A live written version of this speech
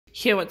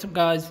Hey, what's up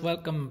guys,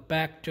 welcome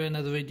back to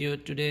another video.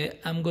 Today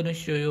I'm going to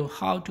show you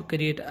how to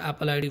create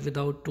Apple ID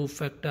without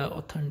two-factor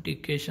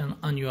authentication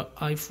on your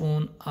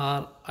iPhone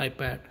or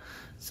iPad.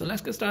 So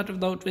let's get started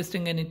without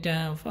wasting any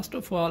time. First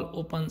of all,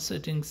 open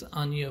settings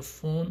on your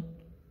phone.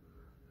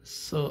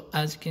 So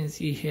as you can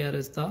see, here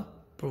is the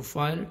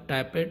profile,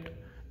 tap it,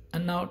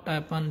 and now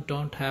tap on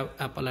don't have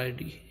Apple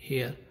ID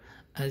here.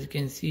 As you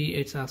can see,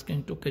 it's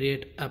asking to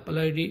create Apple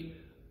ID,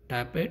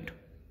 tap it.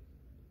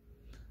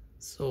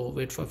 So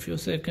wait for a few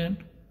seconds.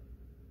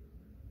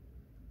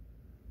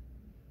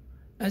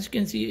 As you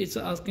can see, it's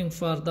asking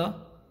for the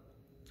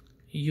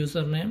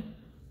username,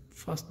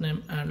 first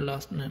name and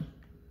last name.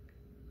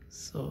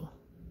 So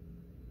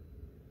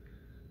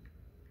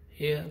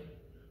here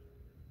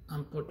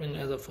I'm putting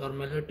as a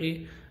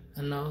formality,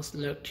 and now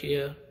select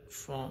here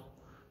from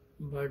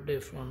birthday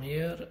from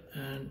here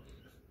and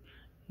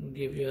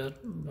give your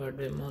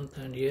birthday month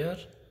and year.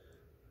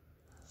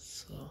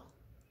 So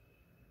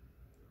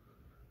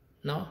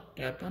now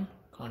tap on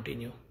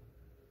continue.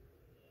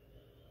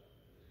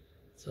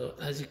 So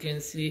as you can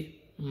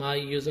see, my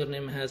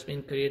username has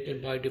been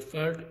created by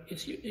default.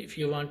 If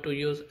you want to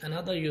use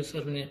another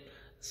username,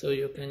 so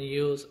you can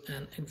use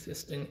an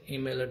existing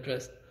email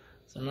address.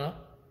 So now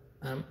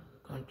I'm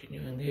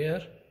continuing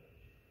here.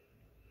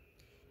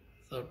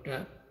 So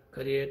tap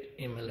create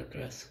email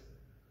address.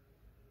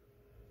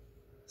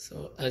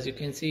 So as you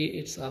can see,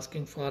 it's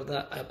asking for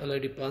the Apple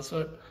ID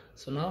password.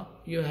 So now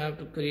you have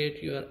to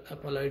create your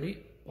Apple ID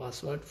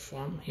password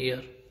from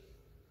here.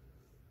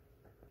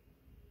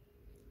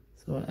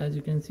 So as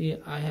you can see,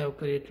 I have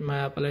created my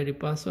Apple ID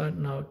password.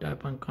 Now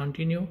tap on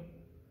continue.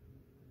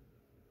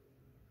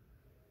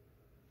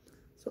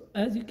 So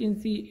as you can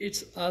see,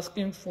 it's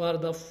asking for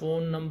the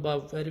phone number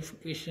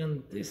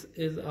verification. This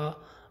is a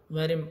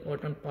very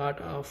important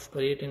part of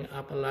creating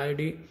Apple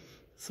ID.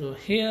 So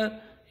here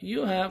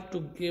you have to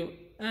give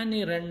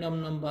any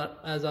random number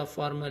as a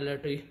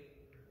formality.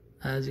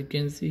 As you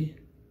can see,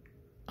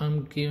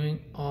 I'm giving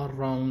a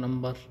wrong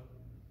number.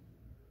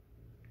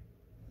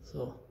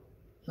 So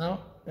now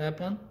tap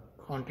on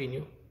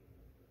continue.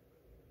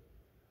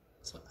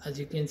 So as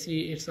you can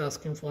see, it's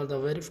asking for the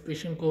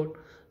verification code.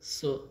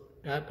 So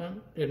tap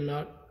on did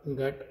not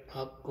get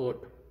a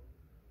code.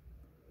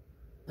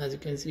 As you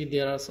can see,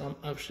 there are some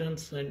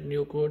options: send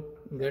new code,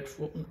 get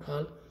phone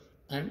call,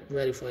 and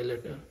verify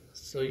letter.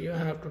 So you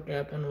have to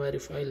tap on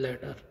verify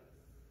letter,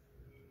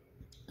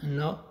 and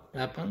now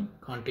tap on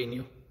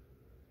continue.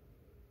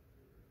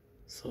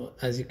 So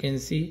as you can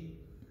see,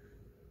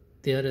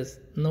 there is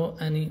no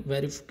any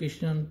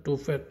verification,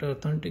 two-factor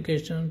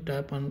authentication.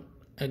 Tap on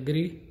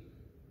agree.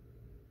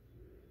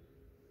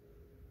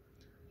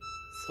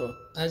 So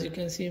as you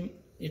can see,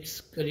 it's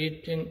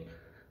creating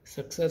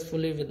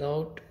successfully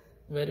without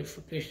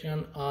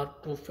verification or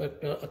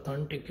two-factor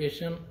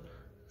authentication.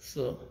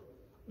 So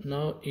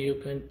now you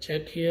can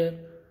check here,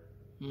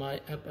 my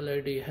Apple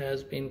ID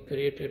has been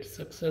created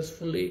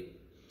successfully.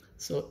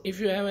 So if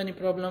you have any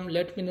problem,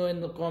 let me know in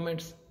the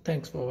comments.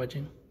 Thanks for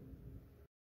watching.